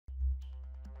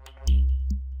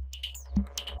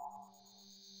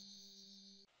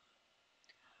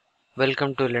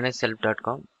Welcome to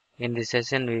linuxhelp.com. In this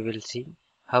session we will see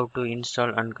how to install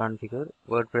and configure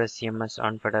WordPress CMS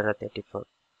on Fedora 34.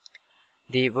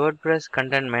 The WordPress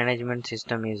content management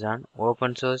system is an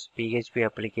open source PHP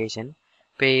application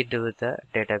paired with a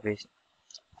database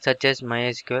such as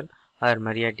MySQL or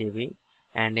MariaDB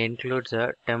and includes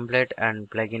a template and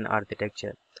plugin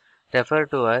architecture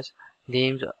referred to as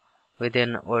themes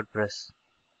within WordPress.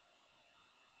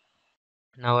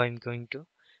 Now I am going to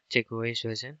check OS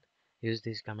version. Use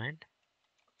this command.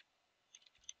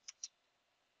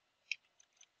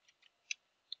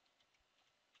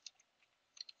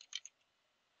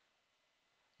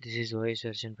 This is OS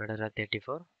version Fedora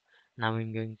 34. Now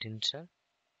I'm going to install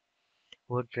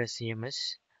WordPress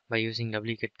CMS by using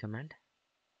wget command.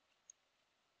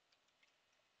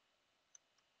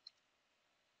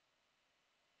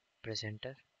 Press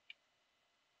enter.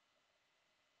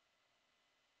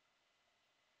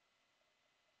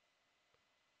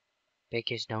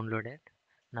 Package downloaded.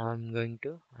 Now I'm going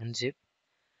to unzip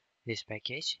this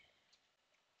package.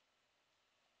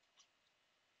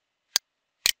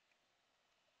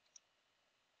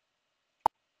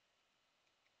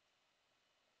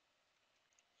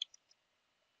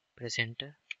 Press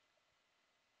enter.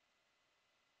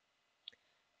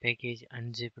 Package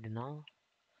unzipped now.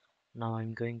 Now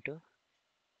I'm going to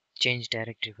change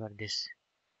directory for this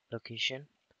location.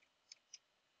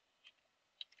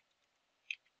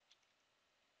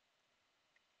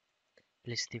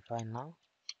 Place the file now.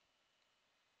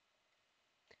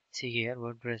 See here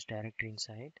WordPress directory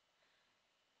inside.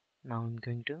 Now I'm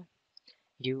going to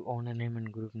give owner name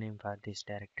and group name for this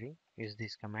directory. Use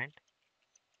this command.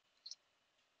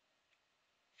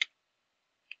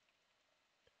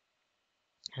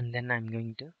 And then I'm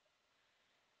going to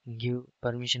give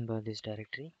permission for this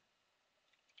directory.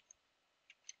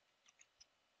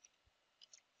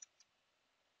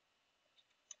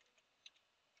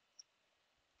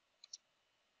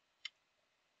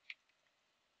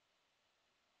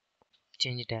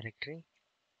 Change directory.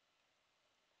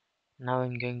 Now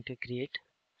I'm going to create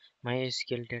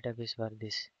MySQL database for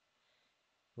this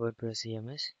WordPress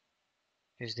CMS.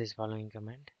 Use this following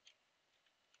command.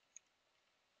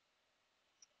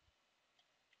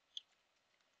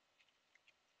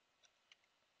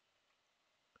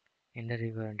 Enter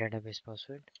your database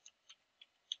password.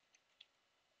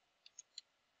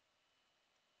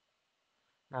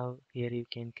 Now here you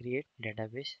can create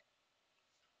database.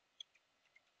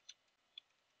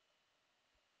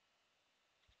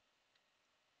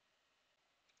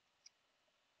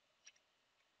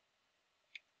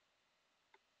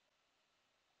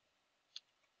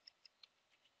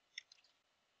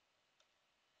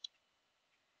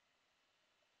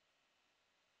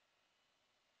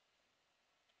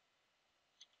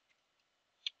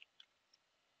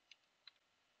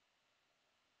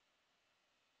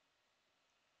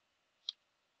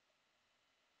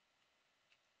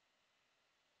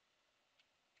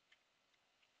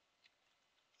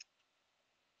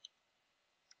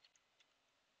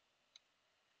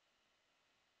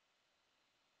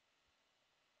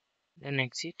 Then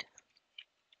exit.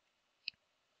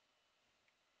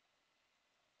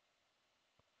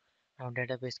 Now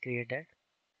database created.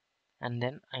 And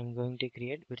then I'm going to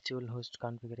create virtual host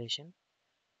configuration.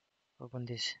 Open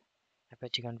this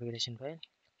Apache configuration file.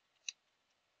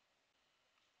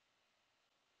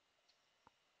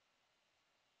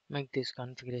 Make this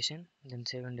configuration, then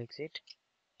save and exit.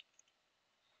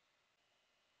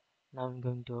 Now I'm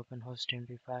going to open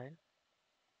hostmp file.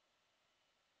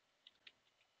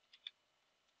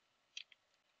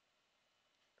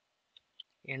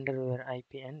 Enter your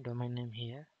IP and domain name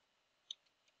here.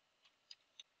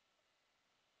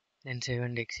 Then save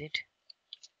and exit.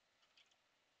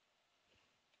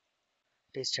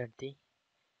 Restart the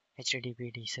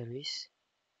HTTPD service.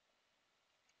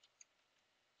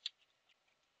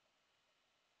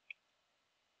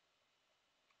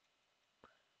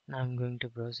 Now I'm going to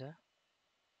browser.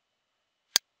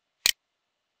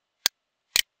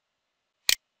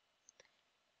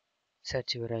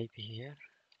 Search your IP here.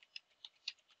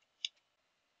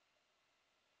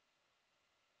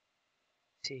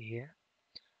 See here,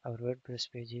 our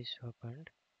WordPress page is opened.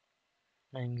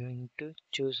 I'm going to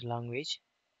choose language.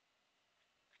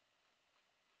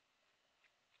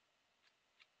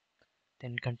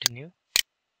 Then continue.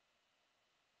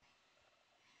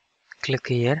 Click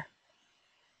here.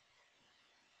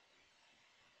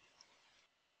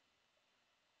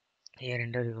 Here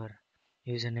enter your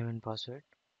username and password.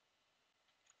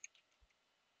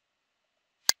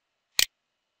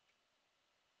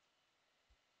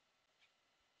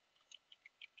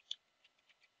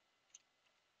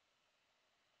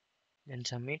 Then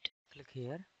submit. Click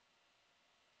here.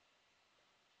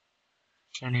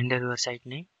 and enter your site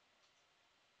name,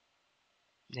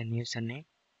 then username.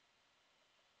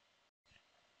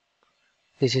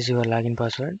 This is your login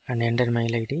password and enter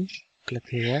mail ID. Click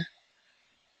here.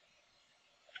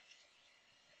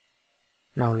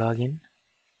 Now login.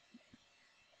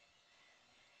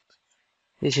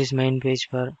 This is main page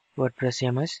for WordPress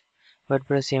CMS.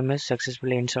 WordPress CMS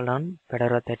successfully installed on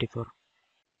Fedora 34.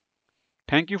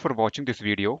 Thank you for watching this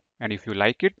video, and if you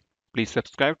like it, please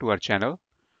subscribe to our channel.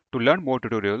 To learn more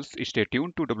tutorials, stay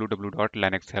tuned to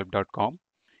www.linuxhelp.com.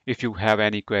 If you have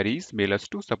any queries, mail us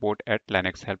to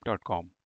support@linuxhelp.com.